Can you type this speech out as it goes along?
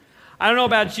I don't know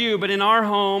about you, but in our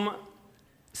home,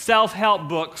 self-help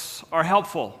books are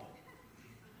helpful.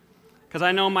 Because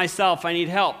I know myself, I need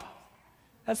help.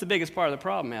 That's the biggest part of the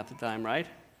problem at the time, right?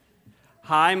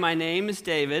 Hi, my name is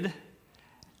David,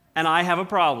 and I have a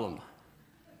problem.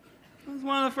 That's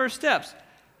one of the first steps.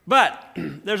 But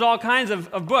there's all kinds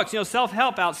of books.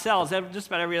 Self-help outsells just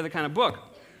about every other kind of book.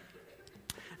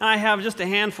 And I have just a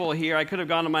handful here. I could have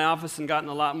gone to my office and gotten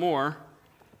a lot more.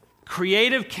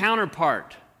 Creative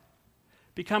Counterpart.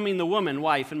 Becoming the woman,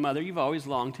 wife, and mother you've always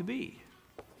longed to be.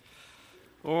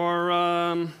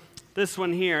 Or this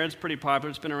one here, it's pretty popular.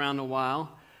 It's been around a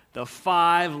while. The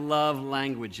 5 Love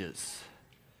Languages.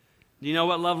 Do you know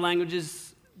what love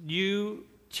languages you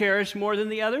cherish more than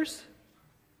the others?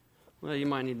 Well, you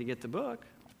might need to get the book.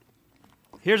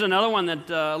 Here's another one that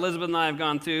Elizabeth and I have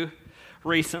gone through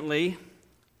recently.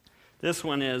 This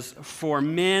one is For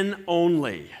Men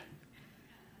Only.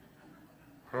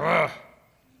 Ugh.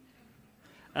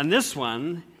 And this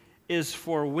one is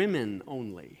For Women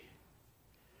Only.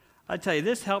 I tell you,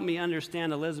 this helped me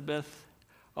understand Elizabeth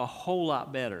a whole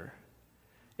lot better.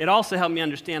 It also helped me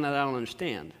understand that I don't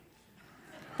understand.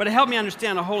 But it helped me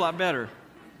understand a whole lot better.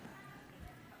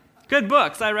 Good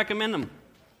books, I recommend them.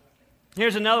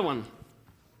 Here's another one.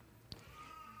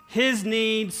 His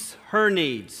Needs, Her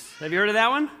Needs. Have you heard of that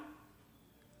one?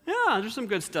 Yeah, there's some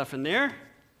good stuff in there.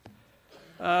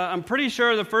 I'm pretty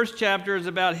sure the first chapter is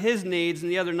about his needs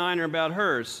and the other 9 are about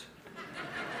hers.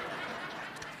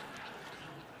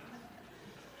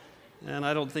 And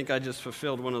I don't think I just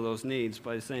fulfilled one of those needs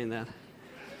by saying that.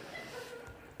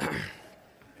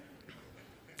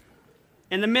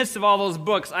 In the midst of all those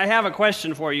books, I have a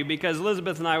question for you because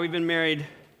Elizabeth and I, we've been married,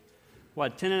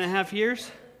 10 and a half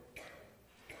years?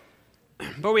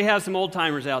 But we have some old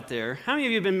timers out there. How many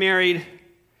of you have been married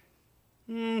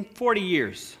 40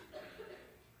 years?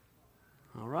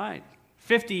 All right.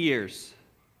 50 years.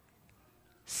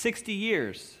 60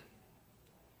 years.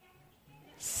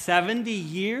 70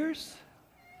 years?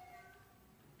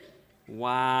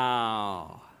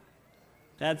 Wow.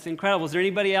 That's incredible. Is there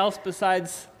anybody else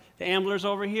besides the Amblers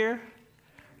over here?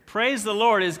 Praise the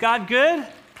Lord. Is God good?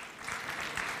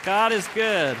 God is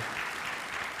good.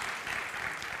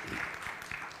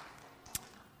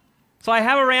 So I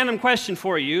have a random question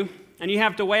for you, and you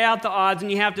have to weigh out the odds,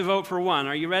 and you have to vote for one.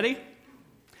 Are you ready?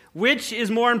 Which is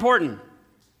more important?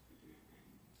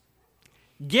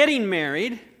 Getting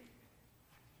married,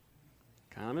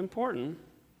 kind of important,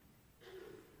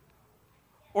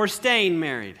 or staying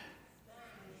married?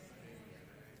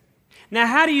 Now,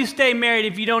 how do you stay married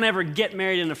if you don't ever get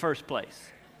married in the first place?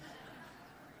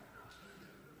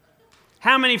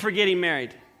 How many for getting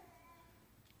married?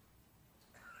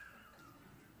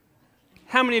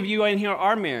 How many of you in here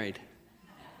are married?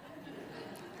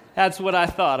 That's what I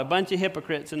thought. A bunch of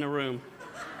hypocrites in the room.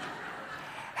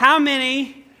 How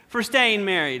many for staying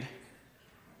married?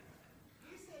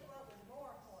 You said what was more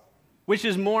important. Which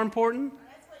is more important?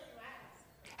 That's what you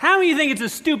asked. How many of you think it's a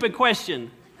stupid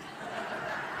question?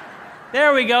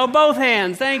 There we go. Both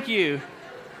hands. Thank you.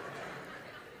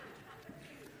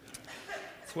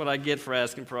 That's what I get for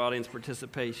asking for audience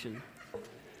participation.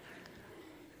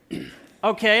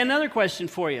 Okay, another question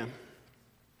for you.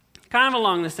 Kind of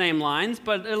along the same lines,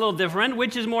 but a little different.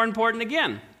 Which is more important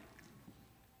again?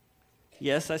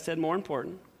 Yes, I said more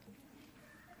important.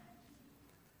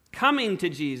 Coming to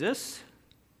Jesus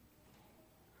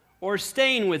or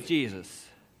staying with Jesus?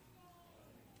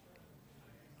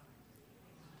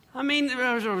 I mean,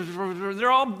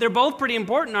 they're both pretty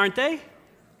important, aren't they?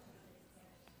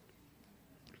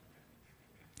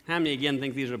 How many again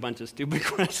think these are a bunch of stupid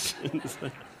questions?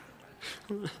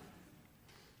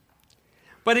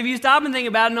 But if you stop and think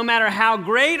about it, no matter how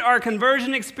great our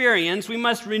conversion experience, we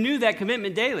must renew that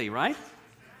commitment daily, right?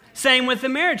 Same with the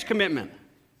marriage commitment.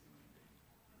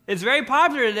 It's very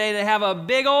popular today to have a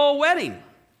big old wedding.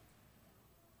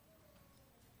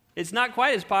 It's not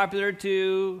quite as popular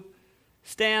to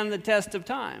stand the test of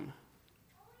time.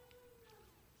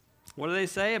 What do they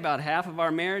say? About half of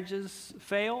our marriages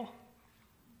fail?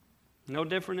 No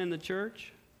different in the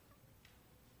church?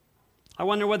 I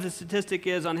wonder what the statistic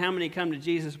is on how many come to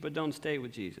Jesus but don't stay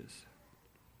with Jesus.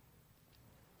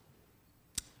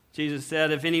 Jesus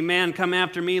said, if any man come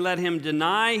after me, let him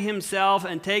deny himself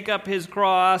and take up his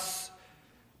cross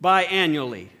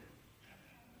biannually.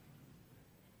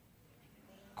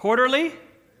 Quarterly?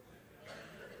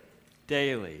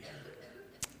 Daily.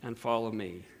 And follow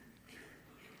me.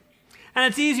 And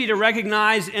it's easy to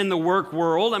recognize in the work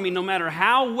world. I mean, no matter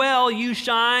how well you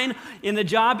shine in the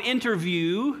job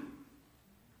interview,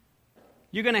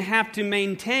 you're going to have to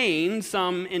maintain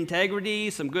some integrity,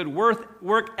 some good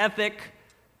work ethic,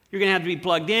 You're going to have to be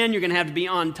plugged in. You're going to have to be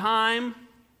on time.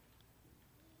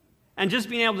 And just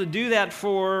being able to do that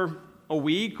for a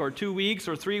week or 2 weeks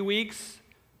or 3 weeks,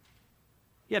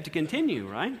 you have to continue,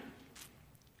 right?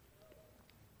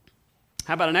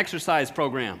 How about an exercise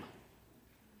program?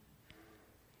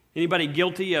 Anybody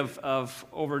guilty of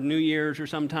over New Year's or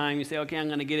sometime, you say, okay, I'm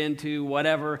going to get into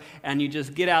whatever, and you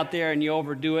just get out there and you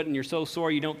overdo it, and you're so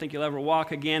sore you don't think you'll ever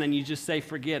walk again, and you just say,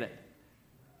 forget it.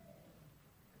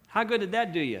 How good did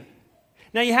that do you?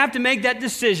 Now, you have to make that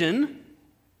decision.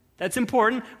 That's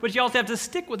important, but you also have to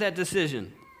stick with that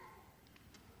decision.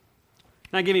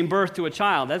 Now, giving birth to a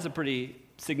child, that's a pretty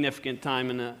significant time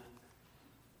in a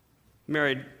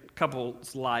married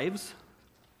couple's lives.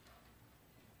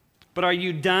 But are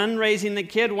you done raising the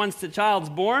kid once the child's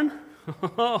born?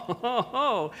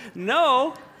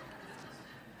 No.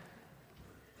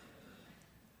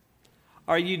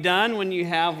 Are you done when you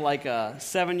have like a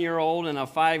 7-year-old and a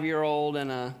 5-year-old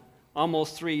and a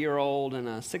almost 3-year-old and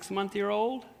a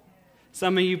 6-month-year-old?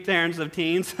 Some of you parents of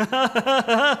teens.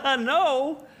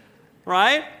 No,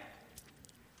 right?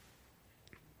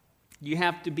 You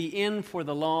have to be in for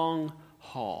the long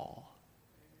haul.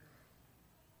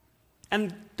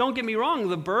 And don't get me wrong,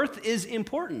 the birth is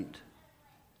important,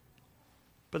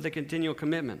 but the continual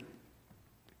commitment.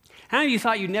 How many of you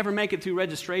thought you'd never make it through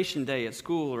registration day at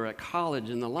school or at college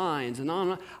and the lines and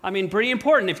on? I mean, pretty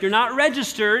important. If you're not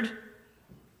registered,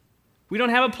 we don't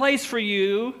have a place for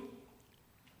you.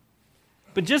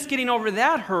 But just getting over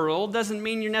that hurdle doesn't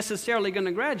mean you're necessarily going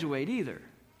to graduate either.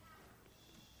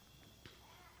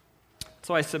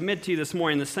 So I submit to you this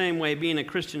morning, the same way being a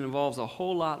Christian involves a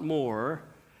whole lot more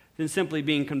than simply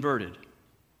being converted.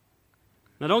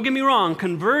 Now, don't get me wrong,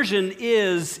 conversion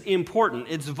is important.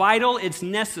 It's vital, it's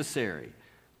necessary.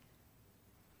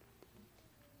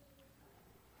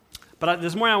 But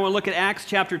this morning I want to look at Acts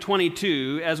chapter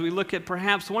 22 as we look at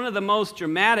perhaps one of the most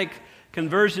dramatic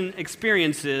conversion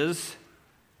experiences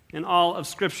in all of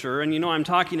Scripture. And you know I'm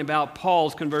talking about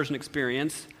Paul's conversion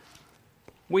experience.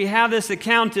 We have this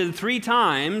accounted 3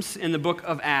 times in the book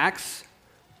of Acts.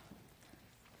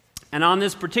 And on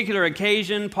this particular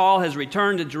occasion, Paul has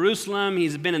returned to Jerusalem.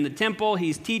 He's been in the temple.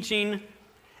 He's teaching.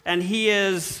 And he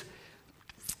is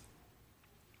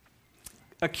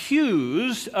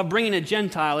accused of bringing a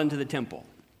Gentile into the temple.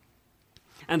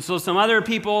 And so some other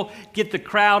people get the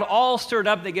crowd all stirred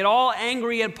up. They get all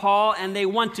angry at Paul, and they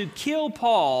want to kill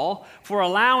Paul for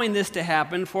allowing this to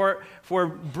happen, for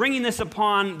bringing this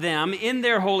upon them in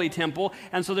their holy temple.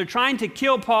 And so they're trying to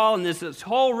kill Paul, and this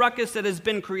whole ruckus that has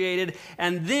been created.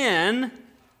 And then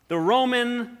the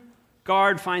Roman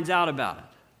guard finds out about it.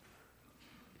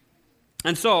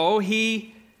 And so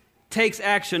he takes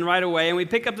action right away. And we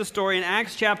pick up the story in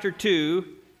Acts chapter 2,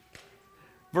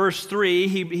 verse 3.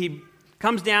 He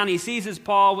comes down, he seizes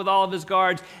Paul with all of his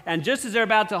guards, and just as they're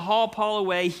about to haul Paul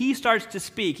away, he starts to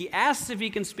speak. He asks if he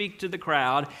can speak to the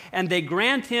crowd, and they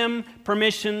grant him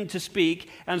permission to speak.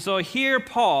 And so here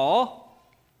Paul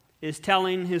is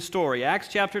telling his story. Acts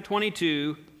chapter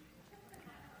 22.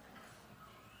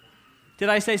 Did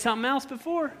I say something else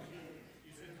before?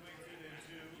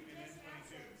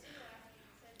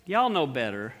 Y'all know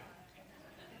better.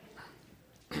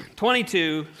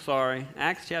 22, sorry.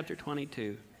 Acts chapter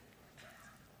 22.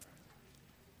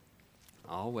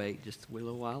 I'll wait just a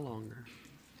little while longer.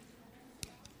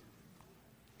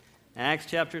 Acts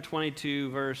chapter 22,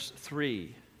 verse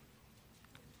 3.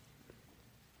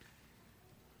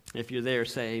 If you're there,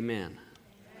 say amen.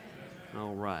 Amen.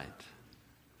 All right.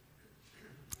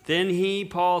 Then he,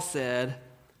 Paul, said,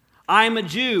 I am a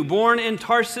Jew, born in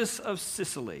Tarsus of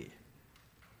Sicily,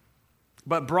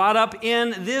 but brought up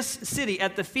in this city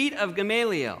at the feet of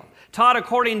Gamaliel, taught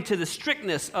according to the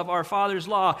strictness of our father's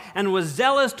law, and was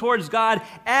zealous towards God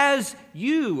as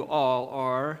you all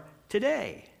are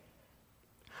today.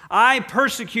 I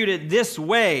persecuted this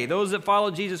way, those that follow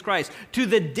Jesus Christ, to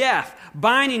the death,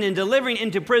 binding and delivering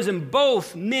into prison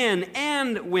both men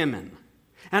and women.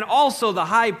 And also the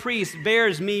high priest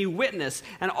bears me witness,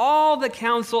 and all the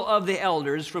council of the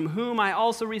elders, from whom I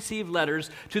also received letters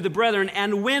to the brethren,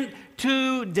 and went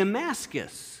to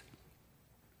Damascus.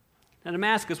 Now,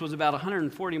 Damascus was about a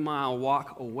 140-mile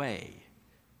walk away.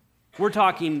 We're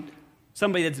talking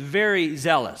somebody that's very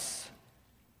zealous.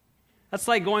 That's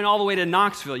like going all the way to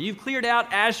Knoxville. You've cleared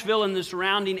out Asheville and the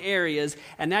surrounding areas,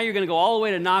 and now you're going to go all the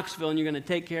way to Knoxville, and you're going to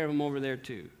take care of them over there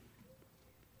too.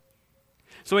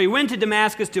 So he went to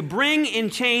Damascus to bring in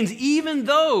chains even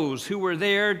those who were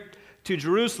there to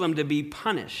Jerusalem to be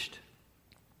punished.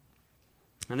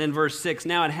 And then verse 6,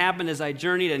 now it happened as I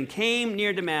journeyed and came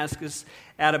near Damascus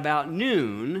at about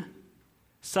noon,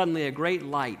 suddenly a great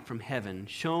light from heaven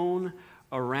shone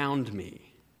around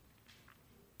me.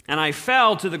 And I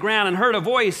fell to the ground and heard a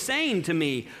voice saying to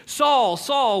me, Saul,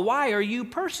 Saul, why are you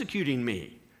persecuting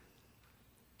me?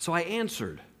 So I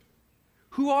answered,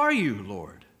 Who are you,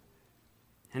 Lord?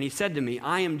 And he said to me,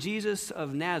 I am Jesus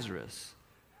of Nazareth,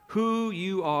 who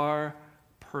you are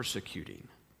persecuting.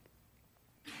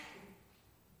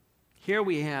 Here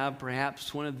we have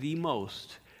perhaps one of the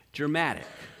most dramatic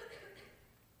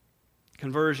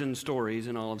conversion stories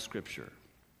in all of Scripture.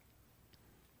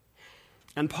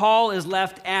 And Paul is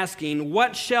left asking,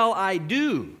 what shall I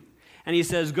do? And he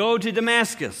says, go to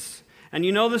Damascus. And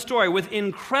you know the story. With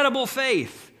incredible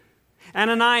faith,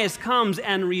 Ananias comes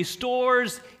and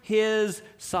restores his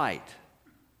sight.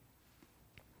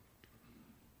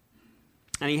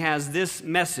 And he has this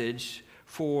message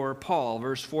for Paul,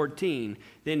 verse 14.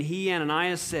 Then he,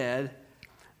 Ananias, said,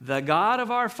 the God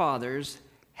of our fathers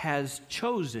has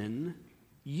chosen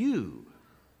you,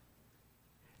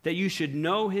 that you should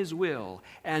know his will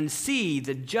and see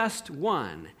the just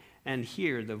one and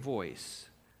hear the voice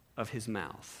of his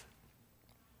mouth.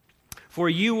 For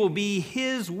you will be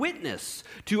his witness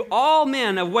to all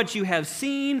men of what you have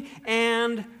seen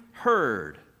and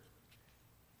heard.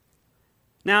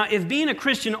 Now, if being a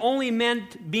Christian only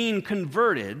meant being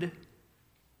converted,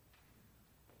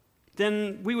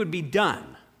 then we would be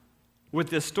done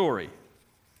with this story.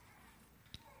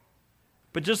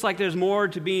 But just like there's more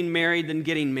to being married than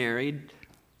getting married,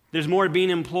 there's more to being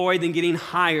employed than getting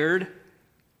hired,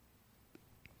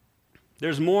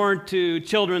 there's more to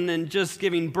children than just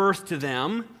giving birth to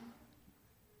them,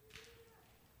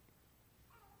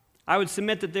 I would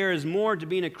submit that there is more to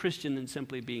being a Christian than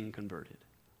simply being converted.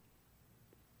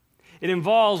 It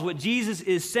involves what Jesus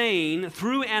is saying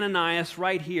through Ananias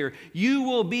right here. You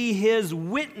will be his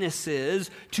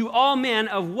witnesses to all men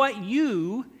of what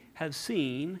you have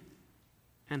seen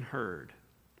and heard.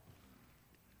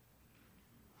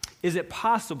 Is it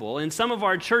possible in some of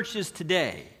our churches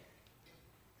today,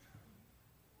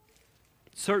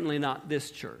 certainly not this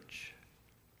church,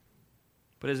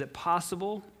 but is it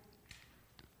possible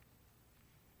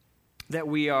that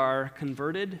we are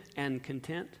converted and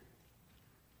content?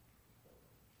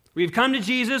 We've come to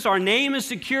Jesus, our name is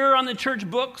secure on the church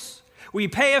books, we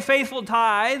pay a faithful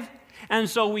tithe, and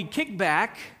so we kick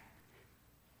back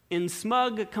in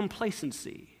smug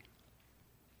complacency.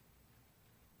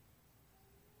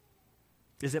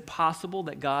 Is it possible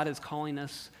that God is calling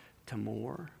us to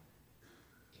more?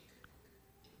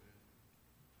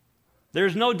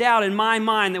 There's no doubt in my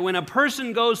mind that when a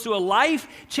person goes through a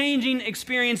life-changing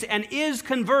experience and is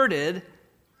converted,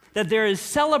 that there is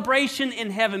celebration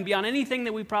in heaven beyond anything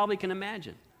that we probably can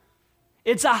imagine.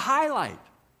 It's a highlight.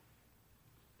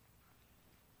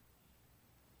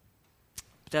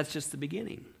 But that's just the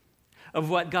beginning of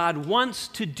what God wants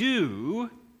to do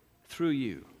through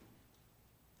you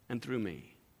and through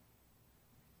me.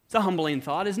 It's a humbling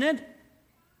thought, isn't it?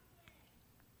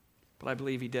 But I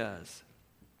believe he does.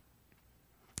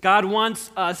 God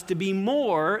wants us to be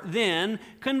more than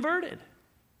converted.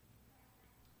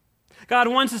 God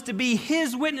wants us to be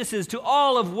his witnesses to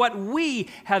all of what we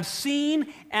have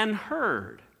seen and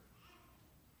heard.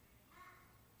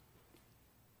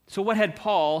 So what had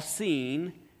Paul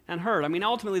seen and heard? I mean,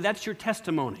 ultimately, that's your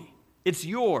testimony. It's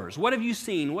yours. What have you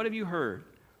seen? What have you heard?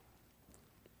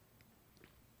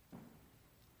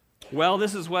 Well,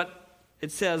 this is what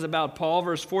it says about Paul.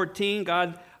 Verse 14,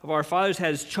 God of our fathers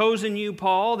has chosen you,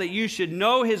 Paul, that you should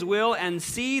know his will and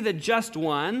see the just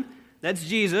one, that's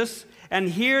Jesus, and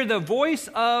hear the voice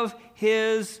of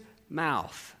his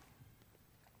mouth.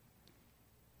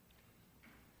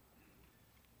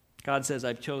 God says,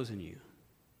 I've chosen you.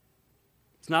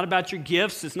 It's not about your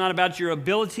gifts. It's not about your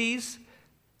abilities.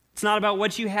 It's not about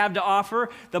what you have to offer.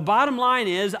 The bottom line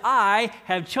is, I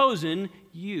have chosen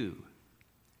you.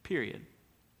 Period.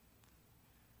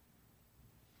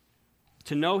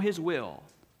 To know his will.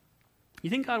 You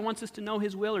think God wants us to know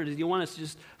his will, or does he want us to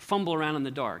just fumble around in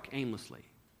the dark aimlessly?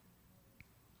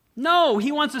 No,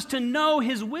 he wants us to know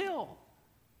his will.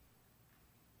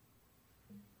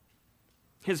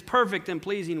 His perfect and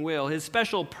pleasing will, his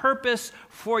special purpose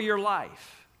for your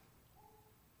life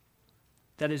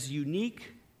that is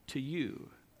unique to you.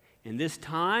 In this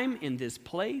time, in this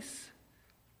place,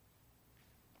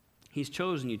 he's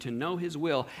chosen you to know his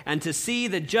will and to see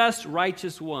the just,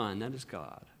 righteous one, that is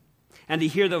God, and to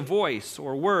hear the voice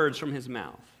or words from his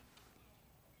mouth.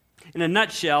 In a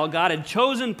nutshell, God had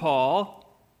chosen Paul,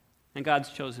 and God's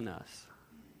chosen us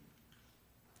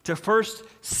to first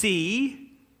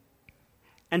see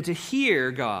and to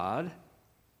hear God,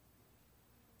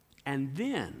 and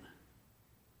then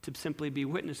to simply be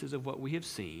witnesses of what we have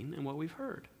seen and what we've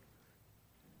heard.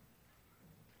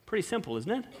 Pretty simple,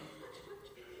 isn't it?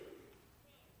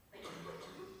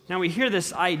 Now we hear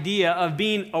this idea of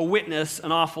being a witness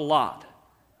an awful lot.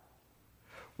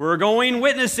 We're going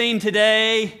witnessing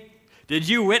today. Did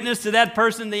you witness to that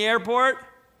person in the airport?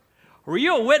 Were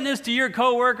you a witness to your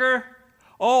coworker?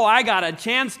 Oh, I got a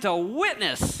chance to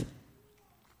witness.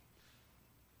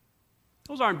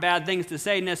 Those aren't bad things to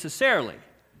say necessarily.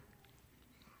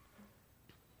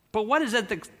 But what is at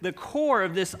the core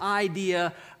of this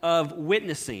idea of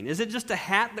witnessing? Is it just a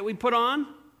hat that we put on?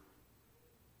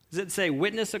 Does it say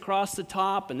witness across the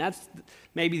top, and that's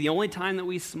maybe the only time that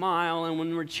we smile, and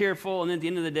when we're cheerful, and then at the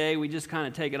end of the day, we just kind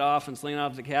of take it off and sling it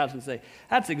off the couch and say,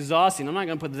 that's exhausting, I'm not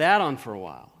going to put that on for a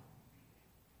while.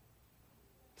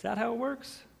 Is that how it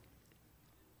works?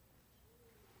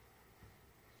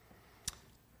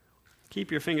 Keep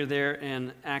your finger there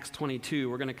in Acts 22.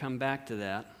 We're going to come back to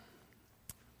that.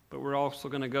 But we're also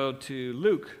going to go to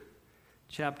Luke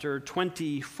chapter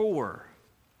 24.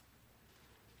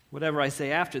 Whatever I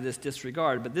say after this,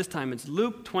 disregard. But this time it's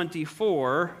Luke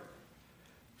 24,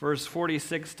 verse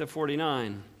 46 to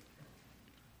 49.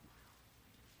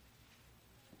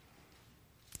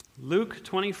 Luke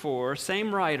 24,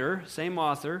 same writer, same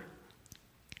author.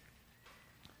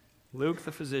 Luke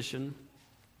the physician.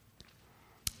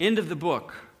 End of the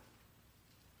book.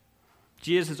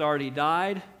 Jesus has already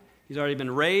died. He's already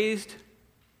been raised.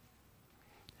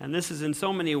 And this is in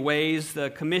so many ways the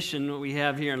commission we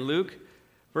have here in Luke.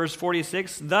 Verse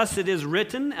 46, thus it is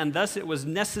written, and thus it was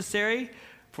necessary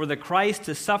for the Christ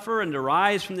to suffer and to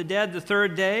rise from the dead the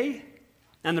third day,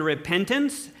 and the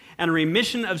repentance and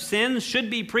remission of sins should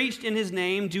be preached in his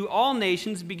name to all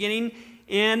nations, beginning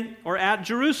in or at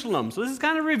Jerusalem. So this is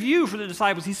kind of a review for the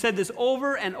disciples. He said this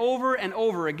over and over and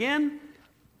over again,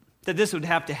 that this would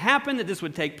have to happen, that this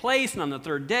would take place, and on the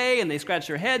third day, and they scratch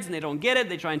their heads and they don't get it,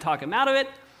 they try and talk him out of it.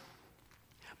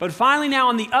 But finally now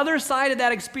on the other side of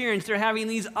that experience, they're having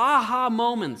these aha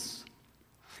moments.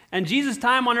 And Jesus'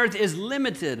 time on earth is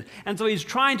limited. And so he's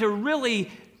trying to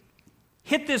really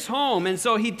hit this home. And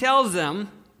so he tells them,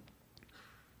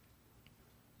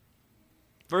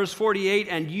 verse 48,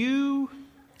 and you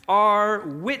are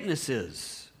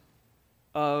witnesses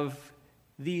of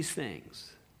these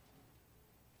things.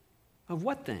 Of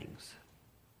what things?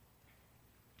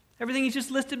 Everything he's just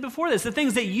listed before this. The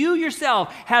things that you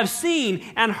yourself have seen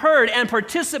and heard and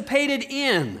participated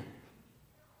in.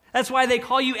 That's why they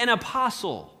call you an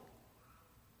apostle.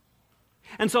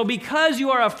 And so because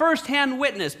you are a first-hand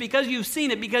witness, because you've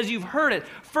seen it, because you've heard it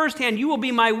firsthand, you will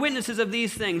be my witnesses of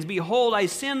these things. Behold, I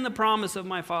send the promise of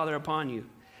my Father upon you.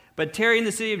 But tarry in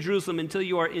the city of Jerusalem until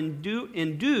you are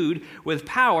endued with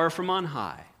power from on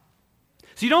high.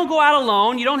 So you don't go out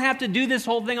alone. You don't have to do this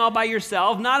whole thing all by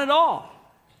yourself. Not at all.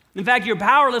 In fact, you're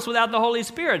powerless without the Holy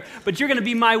Spirit. But you're going to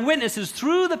be my witnesses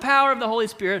through the power of the Holy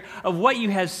Spirit of what you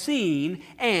have seen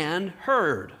and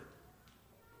heard.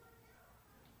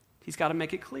 He's got to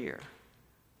make it clear.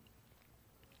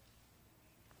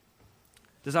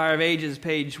 Desire of Ages,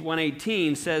 page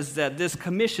 118, says that this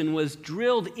commission was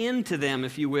drilled into them,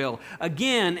 if you will,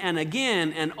 again and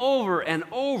again and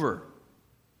over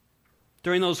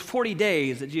during those 40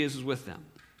 days that Jesus was with them.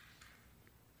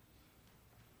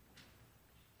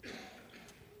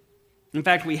 In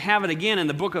fact, we have it again in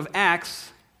the book of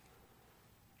Acts.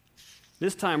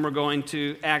 This time we're going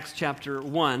to Acts chapter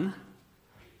 1,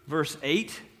 verse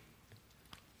 8.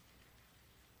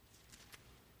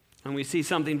 And we see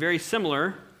something very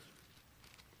similar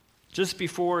just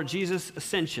before Jesus'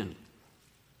 ascension.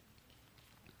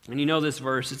 And you know this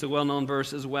verse, it's a well-known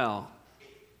verse as well.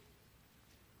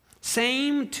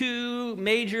 Same two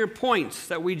major points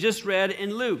that we just read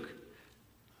in Luke.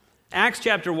 Acts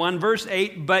chapter 1, verse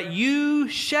 8, but you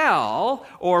shall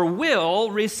or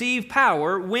will receive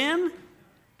power when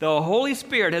the Holy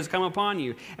Spirit has come upon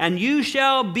you, and you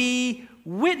shall be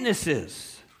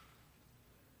witnesses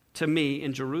to me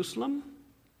in Jerusalem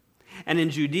and in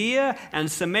Judea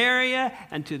and Samaria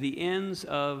and to the ends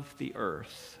of the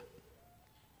earth.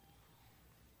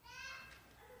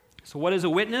 So what is a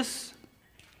witness?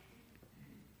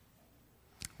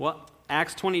 Well,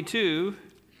 Acts 22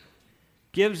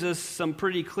 gives us some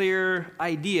pretty clear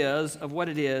ideas of what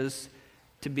it is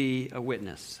to be a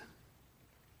witness.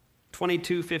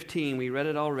 22:15, we read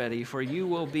it already. For you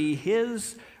will be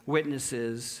his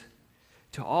witnesses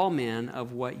to all men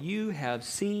of what you have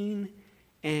seen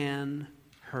and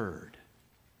heard.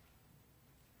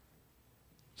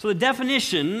 So the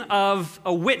definition of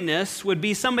a witness would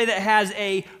be somebody that has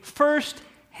a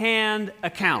first-hand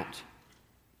account.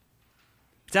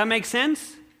 Does that make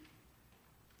sense?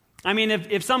 I mean,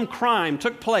 if some crime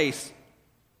took place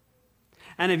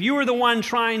And if you are the one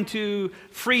trying to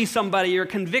free somebody or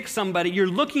convict somebody, you're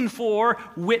looking for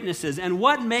witnesses. And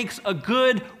what makes a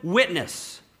good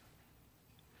witness?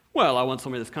 Well, I want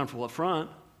somebody that's comfortable up front.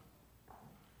 I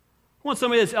want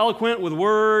somebody that's eloquent with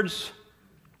words.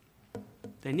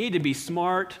 They need to be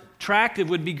smart.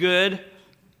 Attractive would be good.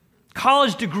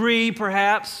 College degree,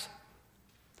 perhaps.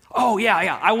 Oh, yeah.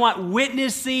 I want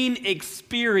witnessing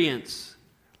experience.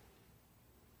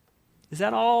 Is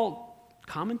that all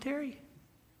commentary?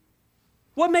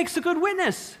 What makes a good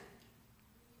witness?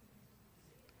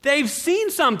 They've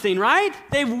seen something, right?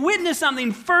 They've witnessed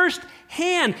something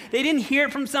firsthand. They didn't hear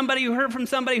it from somebody who heard from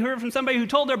somebody who heard from somebody who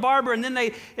told their barber, and then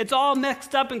it's all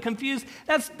mixed up and confused.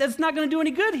 That's not going to do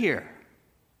any good here.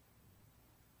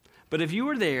 But if you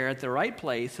were there at the right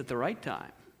place at the right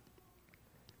time,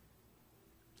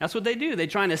 that's what they do. They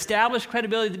try and establish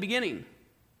credibility at the beginning.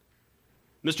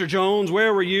 Mr. Jones,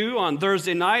 where were you on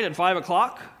Thursday night at 5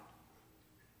 o'clock?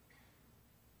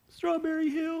 Strawberry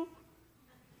Hill?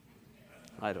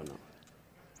 I don't know.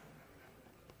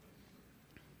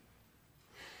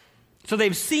 So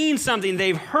they've seen something,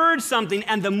 they've heard something,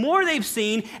 and the more they've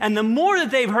seen and the more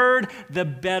that they've heard, the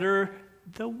better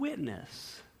the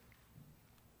witness.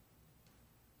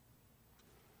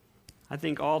 I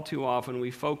think all too often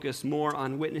we focus more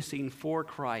on witnessing for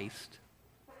Christ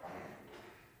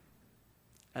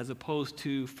as opposed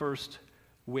to first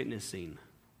witnessing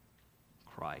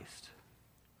Christ.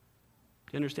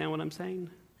 Do you understand what I'm saying?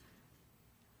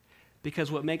 Because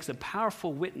what makes a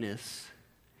powerful witness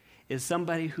is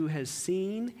somebody who has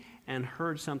seen and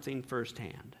heard something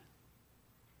firsthand.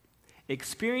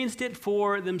 Experienced it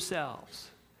for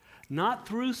themselves, not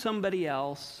through somebody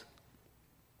else,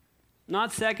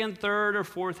 not second, third, or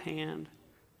fourth hand,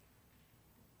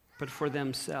 but for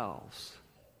themselves.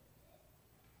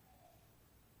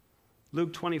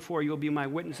 Luke 24, you'll be my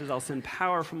witnesses. I'll send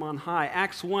power from on high.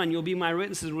 Acts 1, you'll be my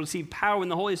witnesses. We'll receive power when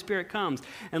the Holy Spirit comes.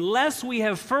 Unless we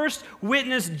have first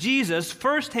witnessed Jesus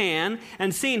firsthand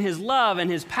and seen his love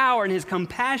and his power and his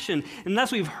compassion,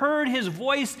 unless we've heard his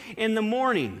voice in the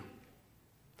morning,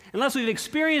 unless we've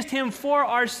experienced him for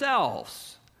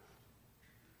ourselves,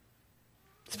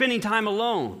 spending time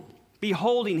alone,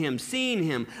 beholding him, seeing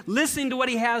him, listening to what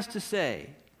he has to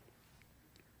say,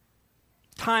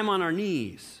 time on our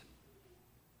knees,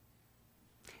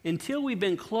 until we've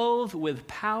been clothed with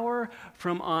power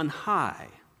from on high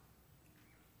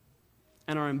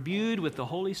and are imbued with the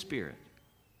Holy Spirit,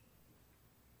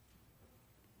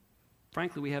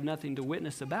 frankly, we have nothing to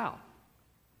witness about.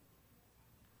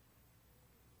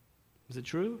 Is it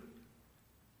true?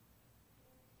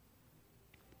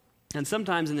 And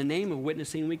sometimes in the name of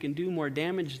witnessing, we can do more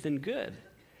damage than good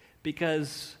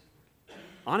because,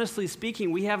 honestly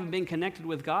speaking, we haven't been connected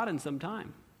with God in some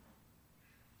time.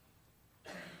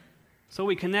 So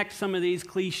we connect some of these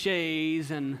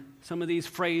cliches and some of these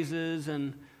phrases,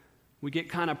 and we get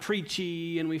kind of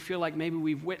preachy, and we feel like maybe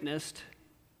we've witnessed.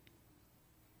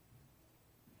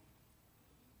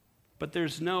 But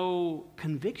there's no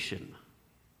conviction.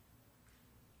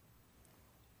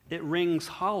 It rings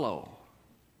hollow.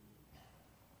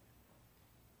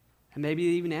 And maybe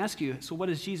they even ask you, so what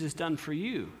has Jesus done for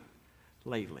you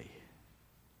lately?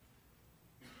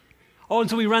 Oh, and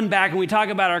so we run back and we talk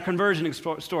about our conversion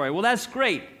story. Well, that's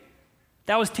great.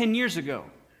 That was 10 years ago.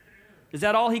 Is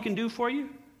that all he can do for you?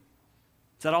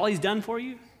 Is that all he's done for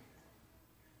you?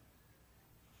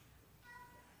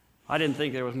 I didn't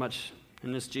think there was much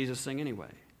in this Jesus thing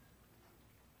anyway.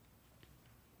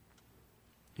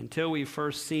 Until we've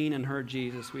first seen and heard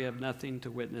Jesus, we have nothing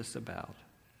to witness about.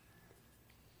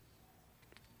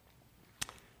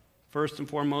 First and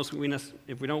foremost,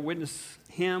 if we don't witness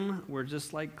him, we're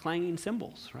just like clanging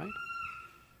cymbals, right?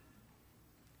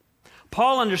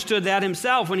 Paul understood that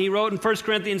himself when he wrote in 1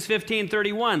 Corinthians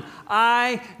 15:31,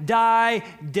 I die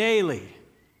daily.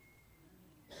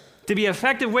 To be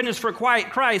effective witness for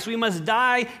Christ, we must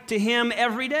die to him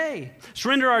every day.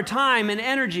 Surrender our time and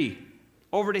energy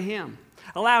over to him.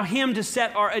 Allow him to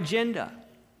set our agenda.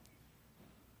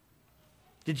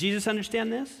 Did Jesus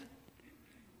understand this?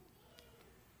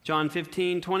 John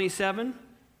 15:27,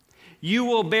 you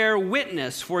will bear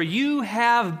witness, for you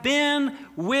have been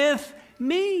with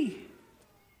me.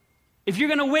 If you're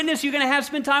going to witness, you're going to have to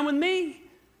spend time with me.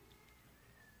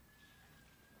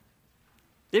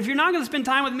 If you're not going to spend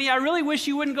time with me, I really wish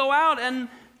you wouldn't go out and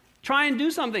try and do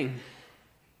something.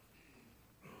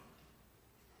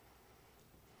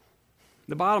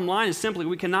 The bottom line is simply,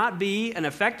 we cannot be an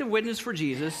effective witness for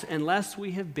Jesus unless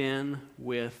we have been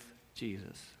with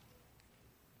Jesus.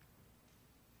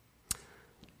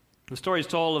 The story is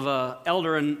told of an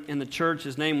elder in the church.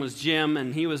 His name was Jim,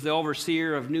 and he was the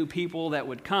overseer of new people that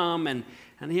would come, and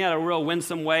he had a real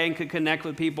winsome way and could connect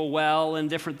with people well and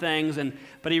different things.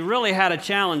 But he really had a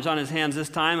challenge on his hands this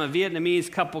time. A Vietnamese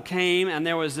couple came, and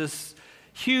there was this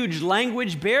huge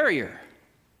language barrier.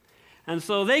 And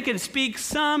so they could speak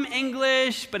some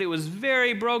English, but it was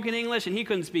very broken English, and he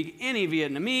couldn't speak any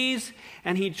Vietnamese.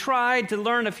 And he tried to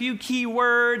learn a few key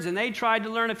words, and they tried to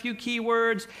learn a few key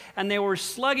words, and they were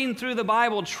slugging through the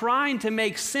Bible trying to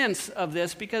make sense of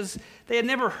this because they had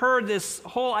never heard this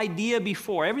whole idea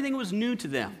before. Everything was new to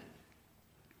them.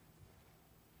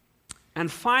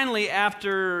 And finally,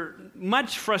 after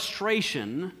much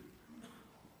frustration,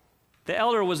 the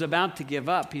elder was about to give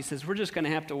up. He says, we're just going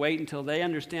to have to wait until they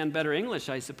understand better English,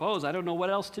 I suppose. I don't know what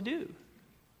else to do.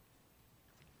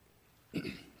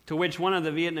 To which one of the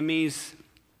Vietnamese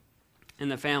in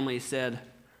the family said,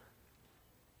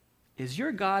 is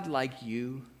your God like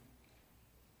you?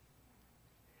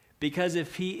 Because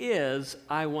if he is,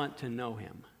 I want to know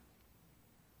him.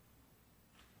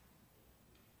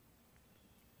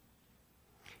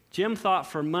 Jim thought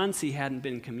for months he hadn't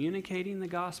been communicating the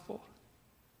gospel,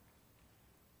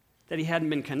 that he hadn't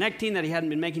been connecting, that he hadn't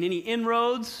been making any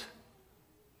inroads.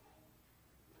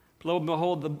 Lo and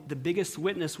behold, the biggest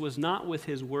witness was not with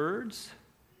his words,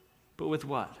 but with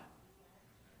what?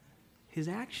 His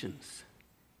actions,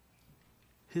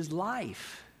 his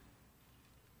life,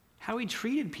 how he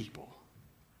treated people.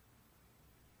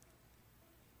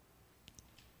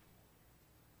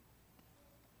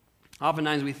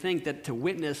 Oftentimes we think that to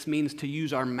witness means to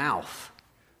use our mouth,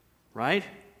 right?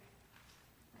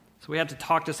 So we have to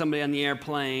talk to somebody on the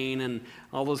airplane and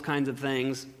all those kinds of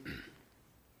things.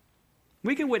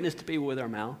 We can witness to people with our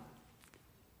mouth.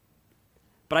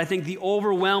 But I think the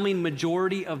overwhelming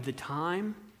majority of the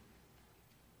time,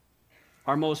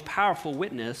 our most powerful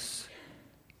witness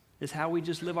is how we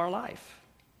just live our life.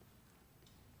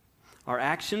 Our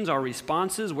actions, our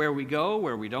responses, where we go,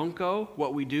 where we don't go,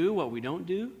 what we do, what we don't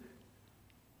do.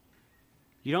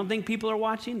 You don't think people are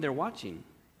watching? They're watching.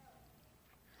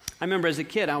 I remember as a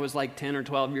kid, I was like 10 or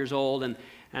 12 years old,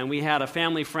 and we had a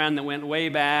family friend that went way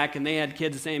back, and they had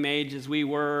kids the same age as we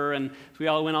were, and we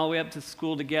all went all the way up to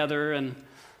school together. And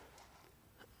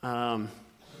I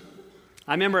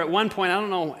remember at one point, I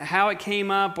don't know how it came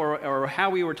up or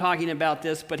how we were talking about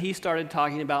this, but he started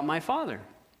talking about my father.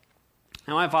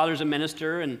 Now, my father's a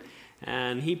minister,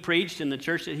 and he preached in the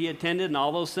church that he attended and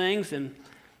all those things, and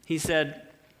he said,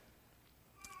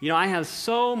 you know, I have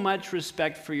so much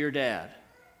respect for your dad.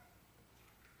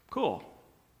 Cool.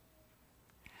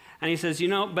 And he says,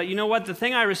 but you know what? The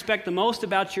thing I respect the most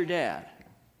about your dad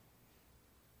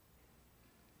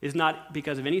is not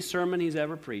because of any sermon he's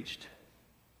ever preached,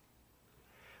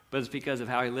 but it's because of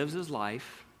how he lives his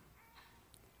life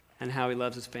and how he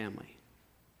loves his family.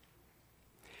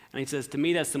 And he says, to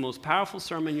me, that's the most powerful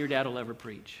sermon your dad will ever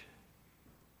preach.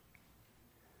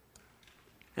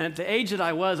 And at the age that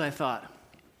I was, I thought,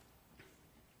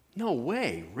 no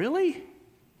way, really?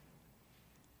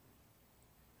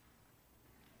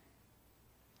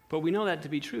 But we know that to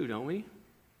be true, don't we?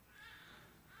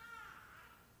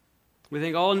 We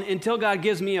think, until God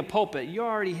gives me a pulpit, you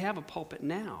already have a pulpit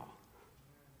now.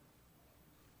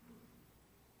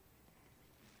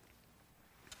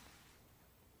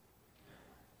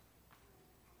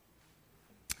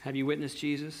 Have you witnessed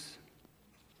Jesus?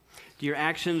 Do your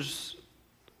actions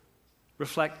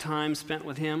reflect time spent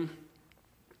with him?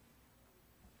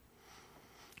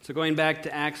 So going back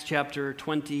to Acts chapter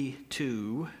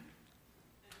 22,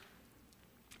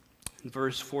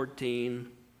 verse 14,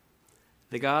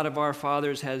 the God of our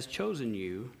fathers has chosen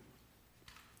you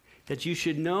that you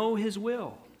should know his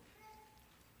will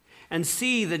and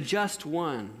see the just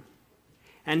one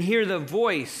and hear the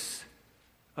voice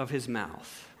of his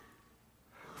mouth.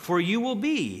 For you will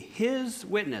be his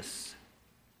witness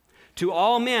to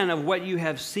all men of what you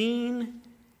have seen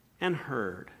and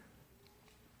heard.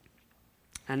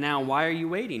 And now, why are you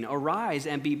waiting? Arise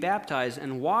and be baptized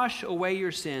and wash away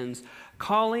your sins,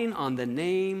 calling on the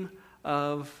name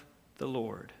of the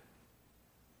Lord.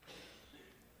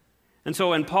 And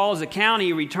so in Paul's account,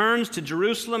 he returns to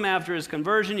Jerusalem after his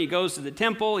conversion. He goes to the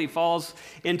temple. He falls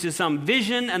into some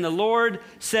vision, and the Lord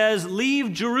says,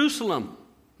 leave Jerusalem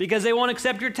because they won't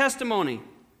accept your testimony.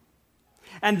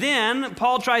 And then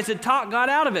Paul tries to talk God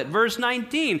out of it. Verse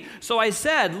 19, so I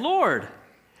said, Lord,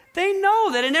 they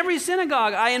know that in every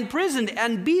synagogue I imprisoned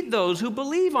and beat those who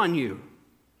believe on you.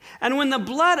 And when the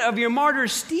blood of your martyr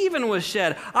Stephen was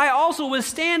shed, I also was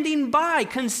standing by,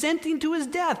 consenting to his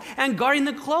death and guarding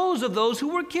the clothes of those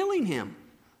who were killing him.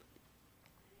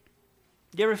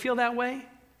 Do you ever feel that way?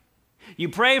 You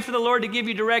pray for the Lord to give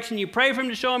you direction. You pray for him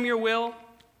to show him your will.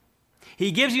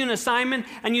 He gives you an assignment,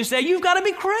 and you say, you've got to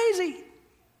be crazy.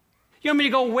 You want me to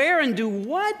go where and do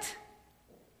what?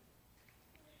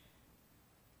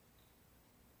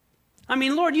 I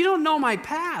mean, Lord, you don't know my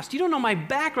past. You don't know my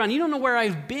background. You don't know where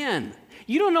I've been.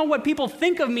 You don't know what people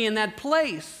think of me in that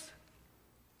place.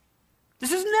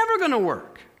 This is never going to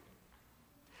work.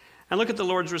 And look at the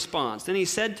Lord's response. Then he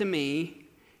said to me,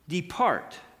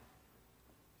 depart.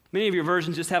 Many of your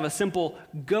versions just have a simple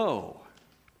go.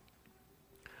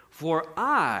 For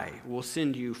I will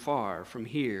send you far from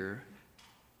here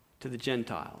to the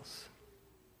Gentiles.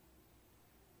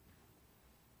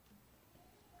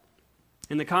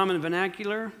 In the common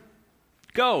vernacular,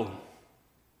 go.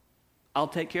 I'll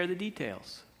take care of the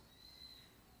details.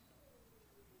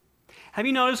 Have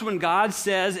you noticed when God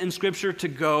says in Scripture to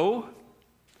go,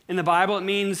 in the Bible it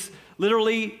means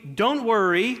literally, don't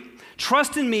worry,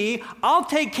 trust in me, I'll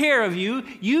take care of you,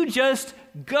 you just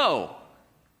go.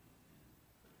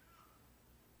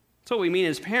 That's what we mean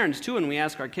as parents too when we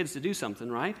ask our kids to do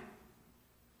something, right?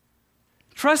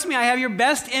 Trust me, I have your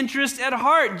best interest at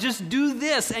heart. Just do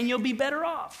this and you'll be better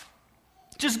off.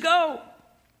 Just go.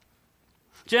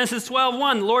 Genesis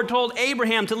 12:1, the Lord told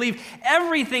Abraham to leave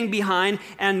everything behind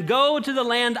and go to the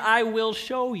land I will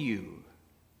show you.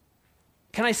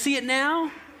 Can I see it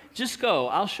now? Just go.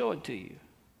 I'll show it to you.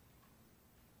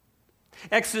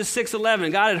 Exodus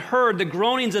 6:11, God had heard the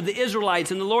groanings of the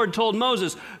Israelites, and the Lord told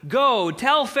Moses, go,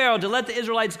 tell Pharaoh to let the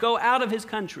Israelites go out of his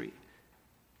country.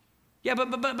 Yeah,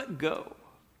 but go.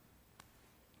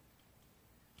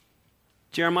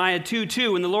 Jeremiah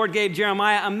 2:2, when the Lord gave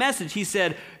Jeremiah a message, he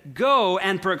said, go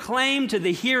and proclaim to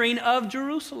the hearing of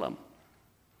Jerusalem.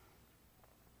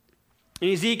 In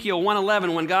Ezekiel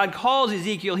 1:11, when God calls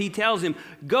Ezekiel, he tells him,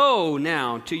 go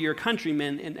now to your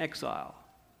countrymen in exile.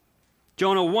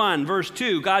 Jonah 1, verse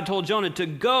 2, God told Jonah to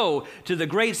go to the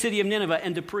great city of Nineveh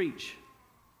and to preach.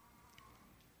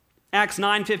 Acts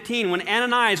 9:15, when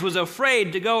Ananias was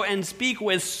afraid to go and speak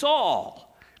with Saul,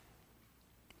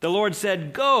 the Lord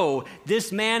said, go,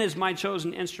 this man is my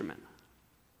chosen instrument.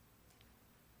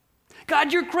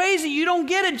 God, you're crazy. You don't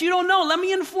get it. You don't know. Let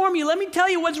me inform you. Let me tell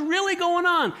you what's really going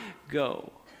on.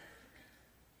 Go.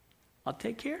 I'll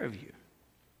take care of you.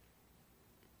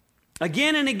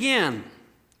 Again and again,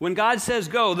 when God says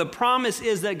go, the promise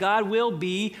is that God will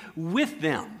be with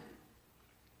them.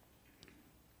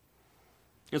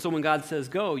 And so when God says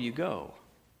go, you go.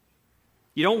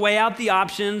 You don't weigh out the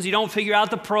options. You don't figure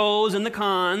out the pros and the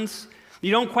cons.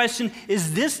 You don't question,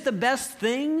 is this the best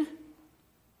thing?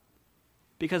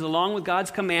 Because along with God's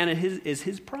command is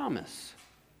his promise.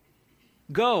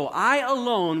 Go, I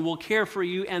alone will care for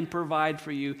you and provide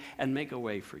for you and make a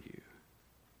way for you.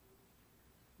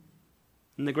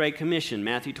 In the Great Commission,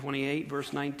 Matthew 28,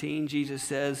 verse 19, Jesus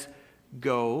says,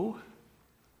 go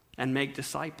and make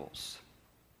disciples.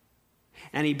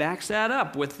 And he backs that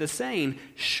up with the saying,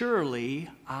 surely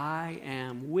I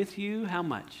am with you, how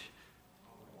much?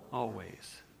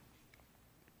 Always.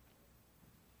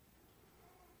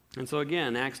 And so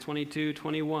again, Acts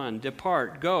 22:21,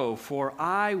 depart, go, for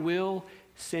I will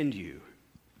send you.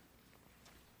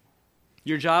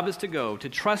 Your job is to go, to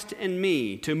trust in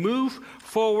me, to move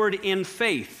forward in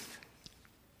faith.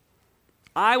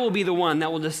 I will be the one that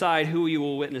will decide who you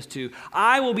will witness to.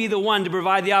 I will be the one to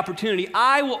provide the opportunity.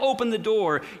 I will open the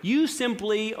door. You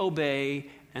simply obey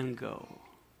and go.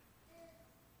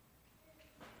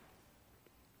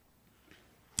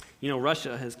 You know,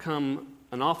 Russia has come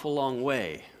an awful long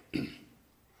way.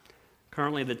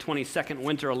 Currently, the 22nd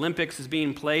Winter Olympics is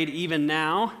being played even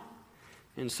now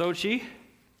in Sochi.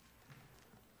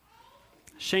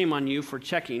 Shame on you for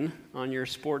checking on your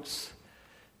sports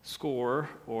score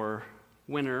or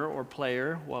winner or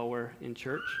player while we're in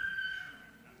church.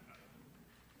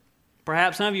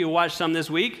 Perhaps some of you watched some this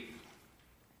week.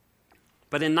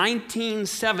 But in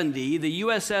 1970, the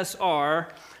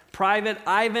USSR Private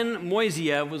Ivan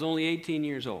Moiseev was only 18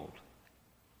 years old.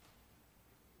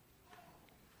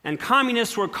 And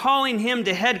communists were calling him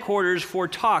to headquarters for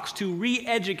talks to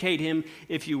re-educate him,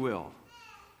 if you will.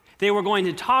 They were going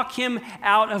to talk him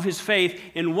out of his faith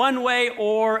in one way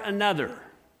or another.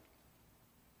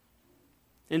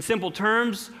 In simple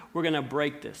terms, we're going to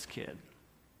break this kid.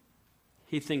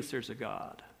 He thinks there's a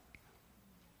God.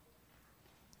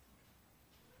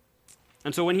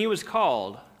 And so when he was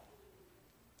called,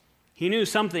 he knew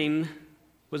something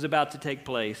was about to take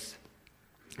place.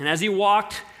 And as he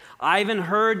walked, Ivan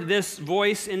heard this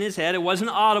voice in his head. It wasn't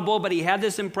audible, but he had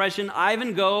this impression.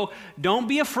 Ivan, go. Don't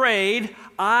be afraid.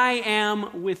 I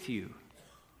am with you.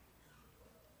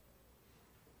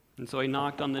 And so he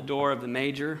knocked on the door of the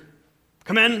major.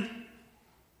 Come in.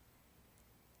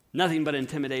 Nothing but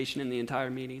intimidation in the entire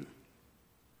meeting.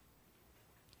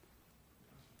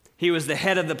 He was the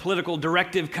head of the political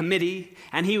directive committee,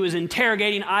 and he was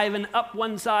interrogating Ivan up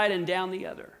one side and down the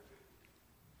other.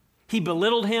 He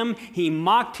belittled him, he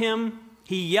mocked him,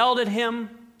 he yelled at him,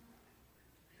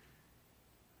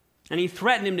 and he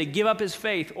threatened him to give up his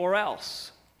faith or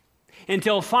else.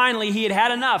 Until finally he had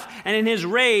had enough, and in his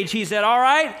rage he said, "All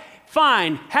right,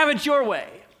 fine, have it your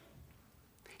way."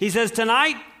 He says,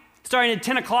 "Tonight, starting at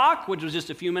 10 o'clock, which was just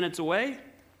a few minutes away,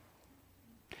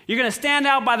 you're going to stand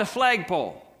out by the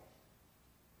flagpole."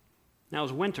 Now it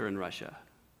was winter in Russia,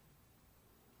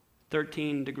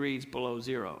 13 degrees below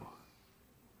zero,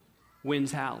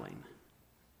 winds howling.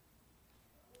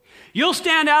 "You'll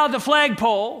stand out at the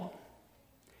flagpole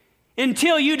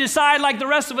until you decide, like the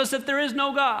rest of us, that there is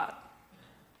no God.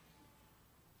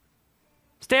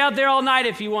 Stay out there all night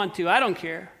if you want to. I don't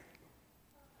care.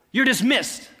 You're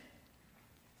dismissed."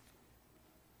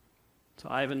 So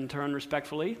Ivan turned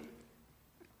respectfully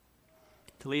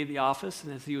to leave the office,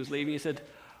 and as he was leaving, he said,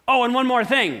 "Oh, and one more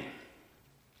thing.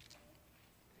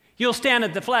 You'll stand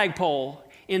at the flagpole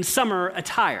in summer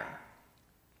attire.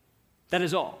 That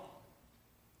is all."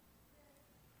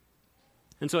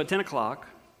 And so at 10 o'clock,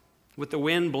 with the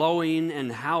wind blowing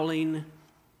and howling,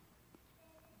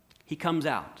 he comes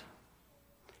out.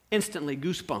 Instantly,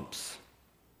 goosebumps.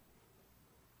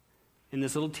 In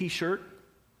this little t-shirt,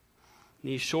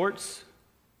 these shorts,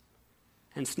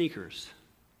 and sneakers.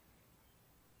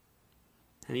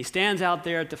 And he stands out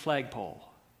there at the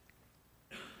flagpole.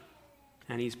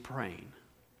 And he's praying.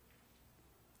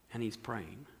 And he's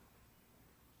praying.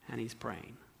 And he's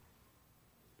praying.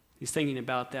 He's thinking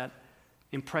about that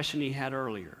impression he had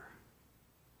earlier.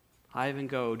 "Ivan,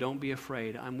 go. Don't be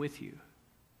afraid. I'm with you."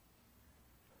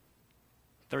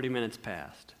 30 minutes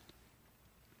passed.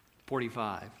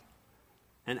 45.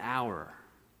 An hour.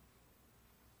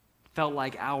 Felt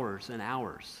like hours and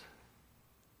hours.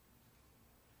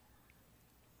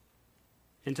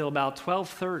 Until about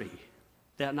 12:30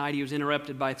 that night, he was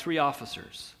interrupted by 3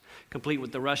 officers, complete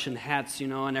with the Russian hats,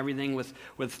 and everything with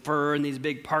fur and these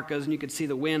big parkas, and you could see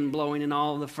the wind blowing in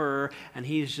all of the fur, and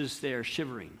he's just there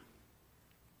shivering.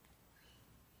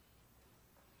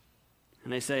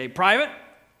 And they say, "Private,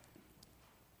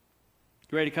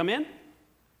 you ready to come in?"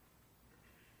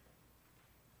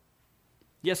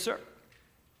 "Yes, sir."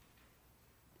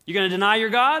 "You going to deny your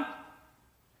God?"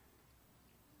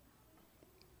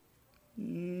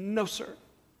 "No, sir."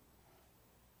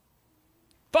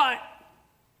 "Fine."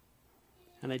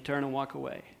 And they turn and walk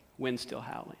away, wind still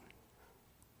howling.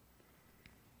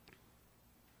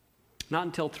 Not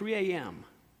until 3 a.m.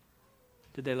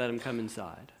 did they let him come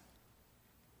inside.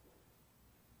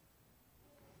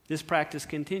 This practice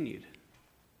continued.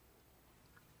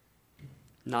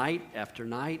 Night after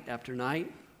night after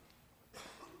night,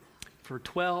 for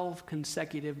 12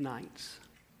 consecutive nights.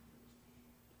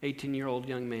 18-year-old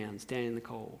young man standing in the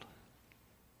cold.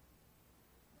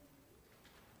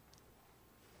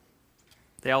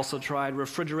 They also tried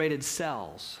refrigerated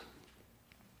cells.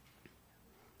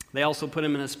 They also put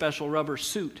him in a special rubber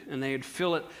suit, and they'd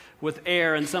fill it with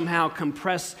air and somehow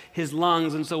compress his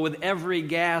lungs. And so with every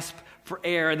gasp for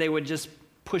air, they would just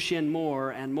push in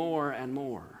more and more and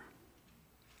more.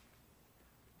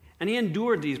 And he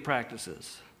endured these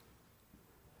practices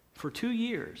for 2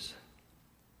 years.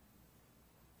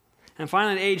 And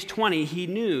finally, at age 20, he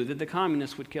knew that the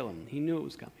communists would kill him. He knew it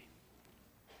was coming.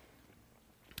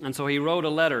 And so he wrote a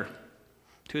letter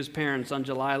to his parents on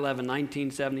July 11,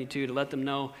 1972, to let them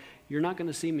know, "You're not going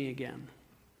to see me again."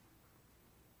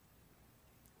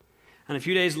 And a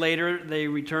few days later, they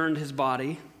returned his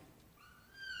body.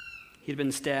 He'd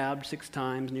been stabbed 6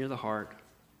 times near the heart.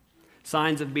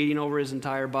 Signs of beating over his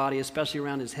entire body, especially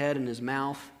around his head and his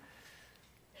mouth.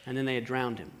 And then they had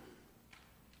drowned him.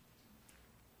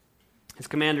 His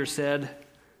commander said,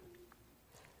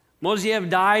 "Moziev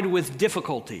died with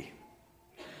difficulty.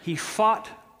 He fought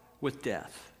with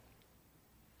death,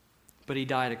 but he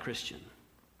died a Christian."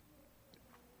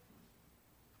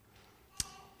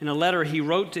 In a letter he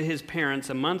wrote to his parents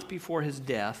a month before his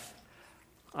death,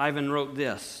 Ivan wrote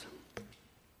this: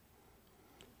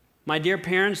 "My dear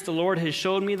parents, the Lord has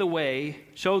showed the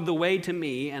way to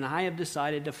me, and I have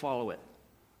decided to follow it.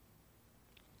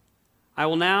 I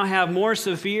will now have more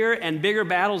severe and bigger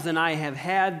battles than I have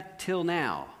had till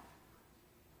now,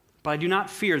 but I do not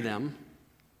fear them.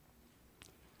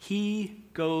 He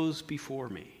goes before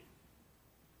me.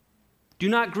 Do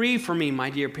not grieve for me,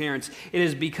 my dear parents. It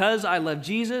is because I love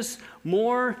Jesus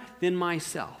more than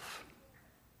myself.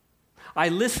 I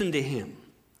listen to him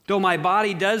Though my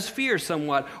body does fear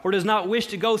somewhat or does not wish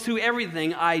to go through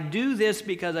everything, I do this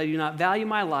because I do not value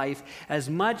my life as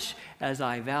much as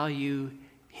I value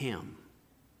him.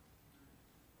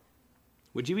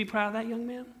 Would you be proud of that young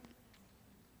man?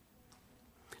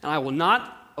 And I will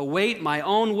not await my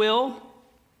own will,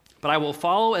 but I will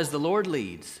follow as the Lord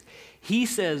leads. He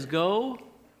says, go,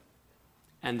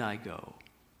 and I go.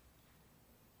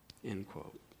 End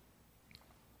quote.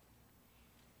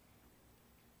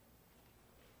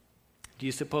 Do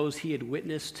you suppose he had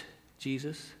witnessed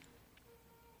Jesus?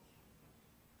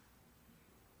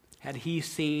 Had he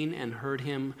seen and heard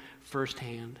him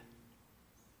firsthand?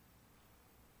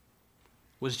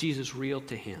 Was Jesus real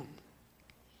to him?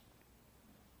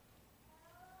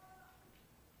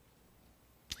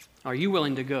 Are you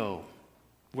willing to go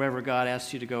wherever God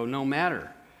asks you to go, no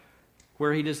matter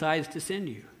where he decides to send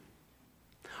you?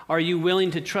 Are you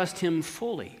willing to trust him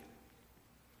fully?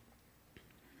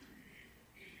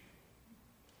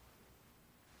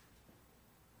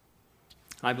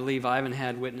 I believe Ivan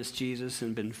had witnessed Jesus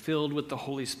and been filled with the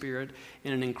Holy Spirit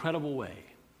in an incredible way.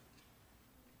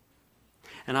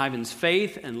 And Ivan's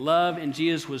faith and love in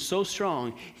Jesus was so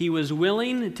strong, he was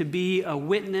willing to be a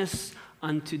witness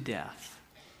unto death.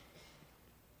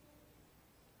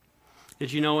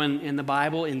 Did you know in the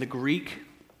Bible, in the Greek,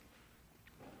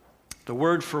 the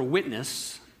word for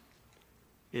witness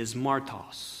is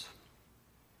martos.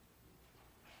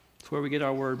 That's where we get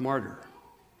our word martyr.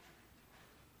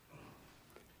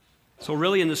 So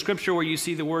really in the scripture where you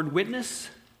see the word witness,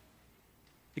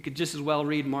 it could just as well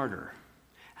read martyr.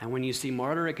 And when you see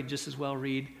martyr, it could just as well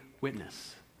read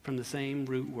witness from the same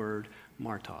root word,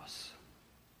 martos.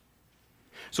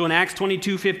 So in Acts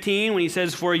 22:15, when he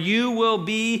says, for you will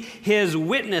be his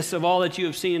witness of all that you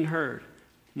have seen and heard,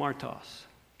 martos.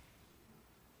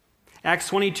 Acts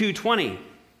 22:20,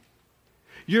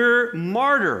 your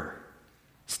martyr,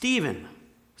 Stephen,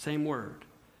 same word,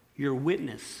 your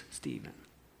witness, Stephen.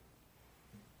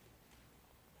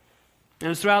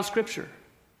 And it's throughout Scripture.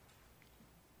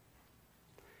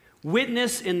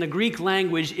 Witness in the Greek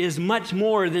language is much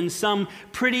more than some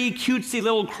pretty cutesy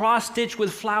little cross stitch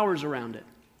with flowers around it.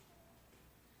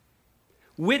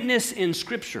 Witness in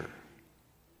Scripture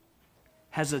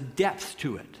has a depth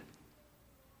to it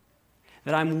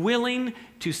that I'm willing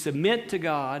to submit to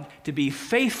God, to be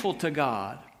faithful to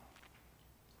God,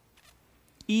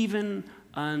 even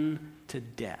unto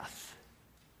death.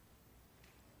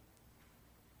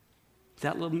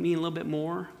 Does that mean a little bit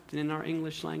more than in our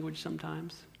English language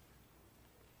sometimes?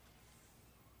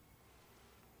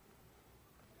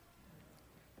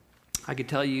 I could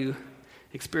tell you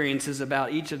experiences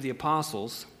about each of the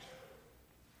apostles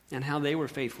and how they were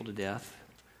faithful to death.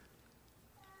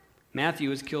 Matthew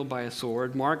was killed by a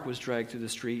sword. Mark was dragged through the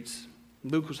streets.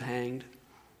 Luke was hanged.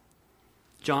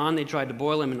 John, they tried to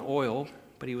boil him in oil,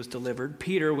 but he was delivered.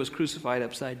 Peter was crucified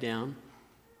upside down.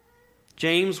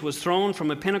 James was thrown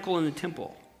from a pinnacle in the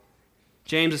temple.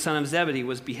 James, the son of Zebedee,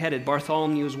 was beheaded.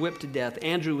 Bartholomew was whipped to death.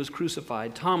 Andrew was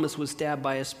crucified. Thomas was stabbed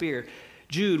by a spear.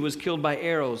 Jude was killed by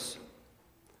arrows.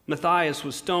 Matthias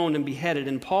was stoned and beheaded.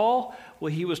 And Paul,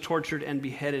 well, he was tortured and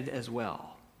beheaded as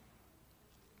well.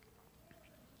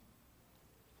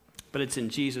 But it's in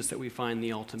Jesus that we find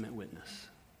the ultimate witness.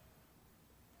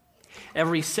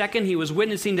 Every second he was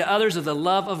witnessing to others of the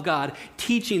love of God,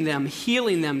 teaching them,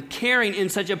 healing them, caring in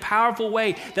such a powerful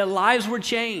way that lives were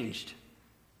changed.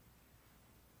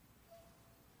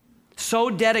 So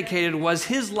dedicated was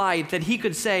his life that he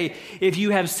could say, if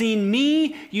you have seen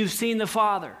me, you've seen the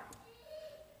Father.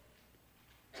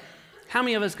 How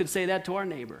many of us could say that to our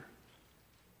neighbor?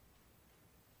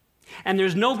 And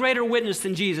there's no greater witness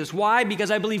than Jesus. Why?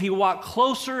 Because I believe he walked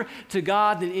closer to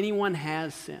God than anyone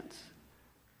has since.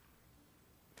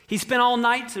 He spent all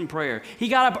nights in prayer. He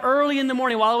got up early in the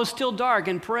morning while it was still dark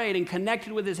and prayed and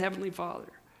connected with his heavenly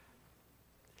Father.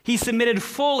 He submitted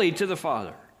fully to the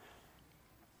Father.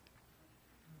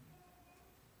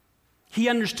 He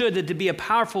understood that to be a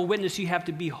powerful witness, you have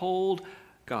to behold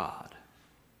God,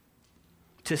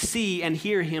 to see and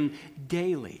hear him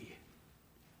daily,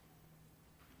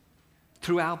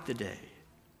 throughout the day.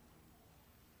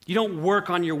 You don't work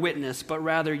on your witness, but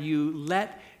rather you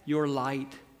let your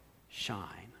light shine.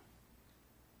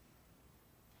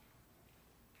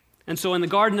 And so in the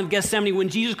Garden of Gethsemane, when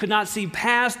Jesus could not see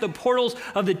past the portals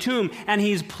of the tomb and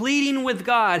he's pleading with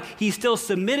God, he still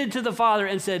submitted to the Father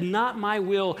and said, not my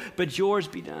will, but yours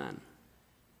be done.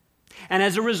 And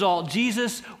as a result,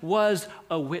 Jesus was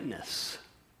a witness,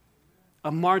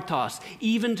 a martos,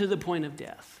 even to the point of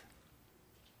death.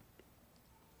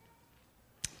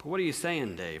 But what are you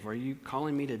saying, Dave? Are you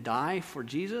calling me to die for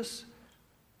Jesus?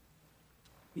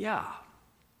 Yeah.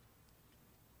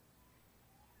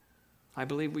 I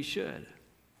believe we should.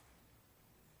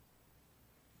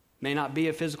 May not be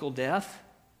a physical death,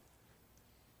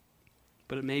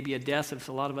 but it may be a death of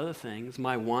a lot of other things.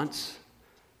 My wants,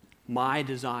 my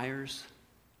desires,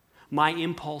 my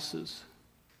impulses,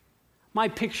 my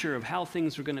picture of how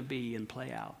things are going to be and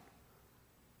play out.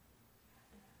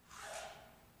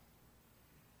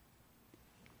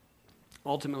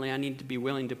 Ultimately, I need to be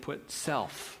willing to put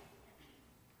self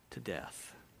to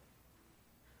death.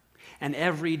 And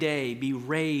every day be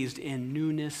raised in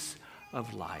newness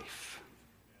of life.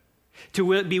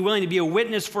 To be willing to be a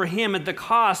witness for him at the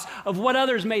cost of what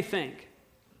others may think.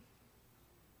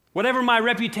 Whatever my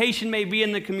reputation may be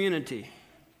in the community.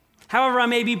 However I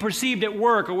may be perceived at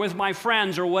work or with my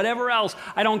friends or whatever else.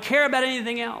 I don't care about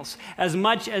anything else as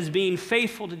much as being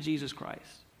faithful to Jesus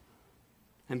Christ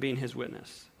and being his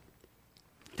witness.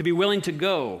 To be willing to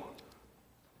go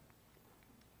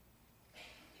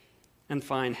and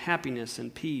find happiness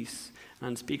and peace and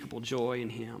unspeakable joy in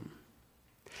him.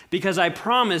 Because I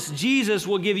promise Jesus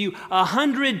will give you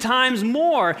 100 times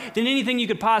more than anything you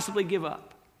could possibly give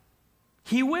up.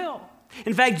 He will.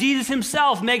 In fact, Jesus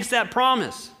himself makes that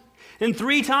promise. And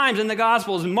 3 times in the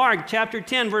Gospels, Mark chapter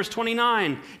 10, verse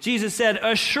 29, Jesus said,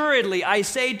 "Assuredly, I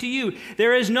say to you,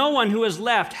 there is no one who has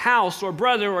left house or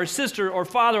brother or sister or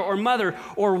father or mother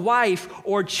or wife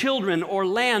or children or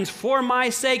lands for my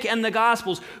sake and the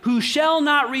Gospels who shall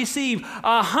not receive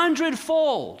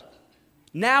 100-fold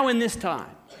now in this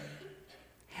time.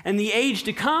 And the age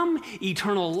to come,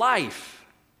 eternal life."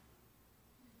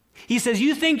 He says,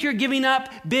 you think you're giving up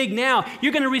big now.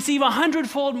 You're going to receive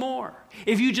 100-fold more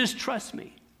if you just trust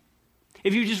me.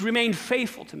 If you just remain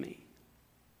faithful to me.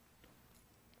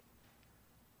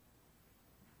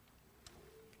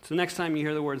 So next time you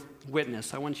hear the word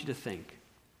witness, I want you to think,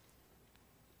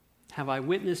 have I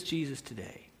witnessed Jesus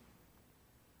today?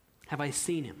 Have I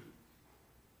seen him?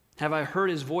 Have I heard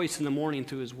his voice in the morning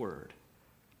through his word?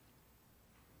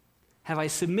 Have I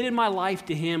submitted my life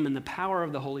to him in the power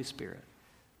of the Holy Spirit?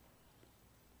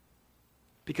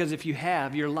 Because if you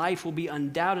have, your life will be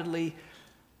undoubtedly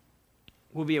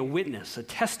a witness, a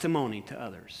testimony to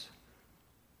others.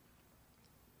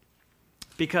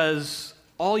 Because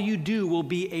all you do will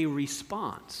be a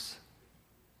response,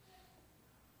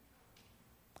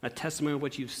 a testimony of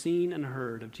what you've seen and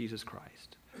heard of Jesus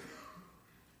Christ.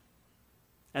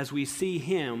 As we see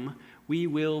him, we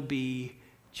will be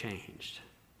changed.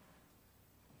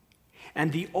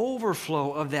 And the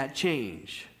overflow of that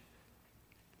change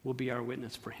will be our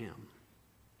witness for him.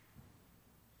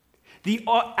 The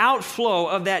outflow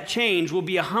of that change will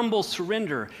be a humble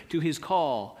surrender to his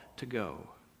call to go.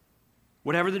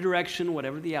 Whatever the direction,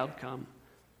 whatever the outcome.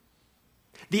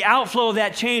 The outflow of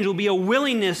that change will be a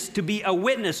willingness to be a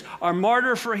witness or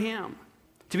martyr for him,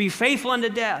 to be faithful unto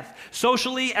death,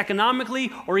 socially,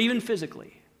 economically, or even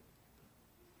physically.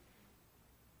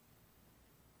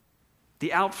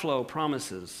 The outflow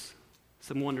promises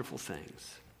some wonderful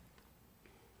things.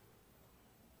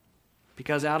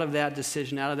 Because out of that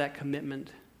decision, out of that commitment,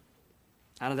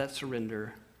 out of that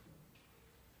surrender,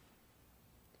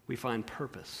 we find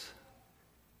purpose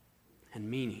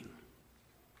and meaning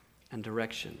and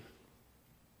direction.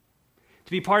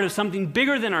 To be part of something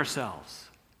bigger than ourselves,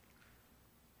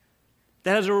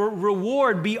 that has a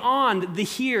reward beyond the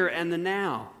here and the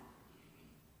now.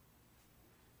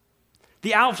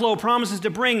 The outflow promises to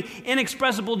bring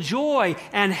inexpressible joy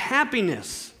and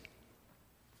happiness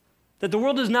that the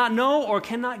world does not know or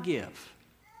cannot give.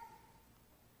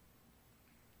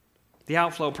 The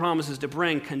outflow promises to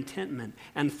bring contentment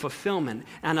and fulfillment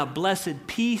and a blessed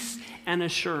peace and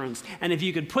assurance. And if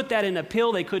you could put that in a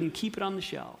pill, they couldn't keep it on the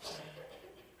shelves.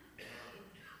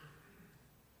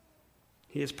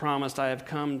 He has promised, I have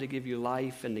come to give you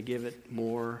life and to give it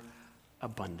more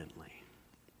abundantly.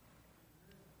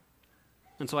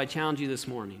 And so I challenge you this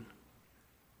morning,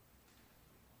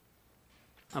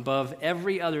 above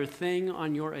every other thing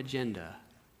on your agenda,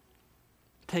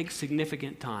 take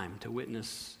significant time to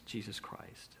witness Jesus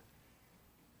Christ.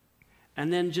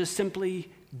 And then just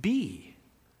simply be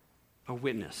a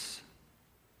witness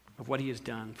of what he has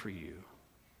done for you.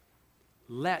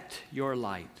 Let your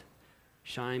light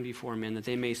shine before men, that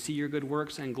they may see your good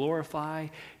works and glorify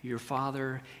your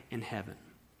Father in heaven.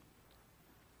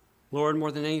 Lord,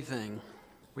 more than anything,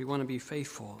 we want to be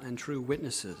faithful and true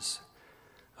witnesses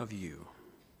of you,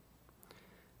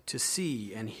 to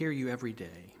see and hear you every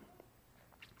day.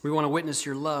 We want to witness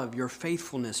your love, your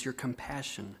faithfulness, your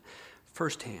compassion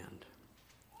firsthand,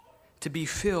 to be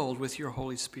filled with your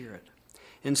Holy Spirit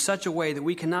in such a way that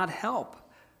we cannot help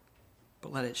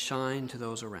but let it shine to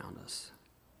those around us.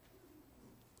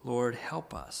 Lord,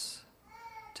 help us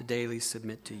to daily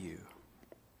submit to you.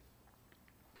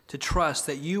 to trust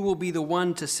that you will be the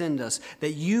one to send us,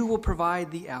 that you will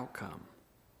provide the outcome.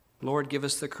 Lord, give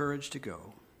us the courage to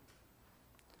go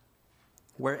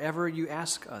wherever you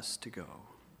ask us to go,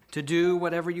 to do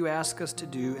whatever you ask us to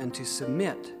do, and to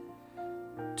submit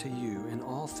to you in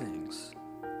all things,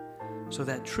 so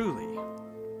that truly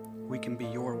we can be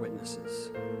your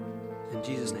witnesses. In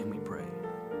Jesus' name we pray.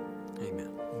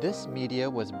 Amen. This media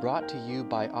was brought to you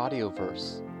by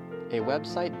Audioverse, a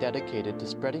website dedicated to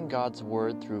spreading God's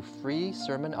Word through free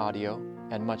sermon audio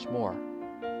and much more.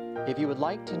 If you would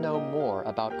like to know more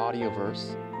about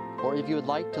Audioverse, or if you would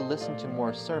like to listen to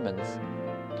more sermons,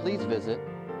 please visit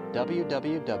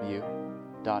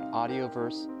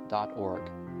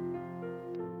www.audioverse.org.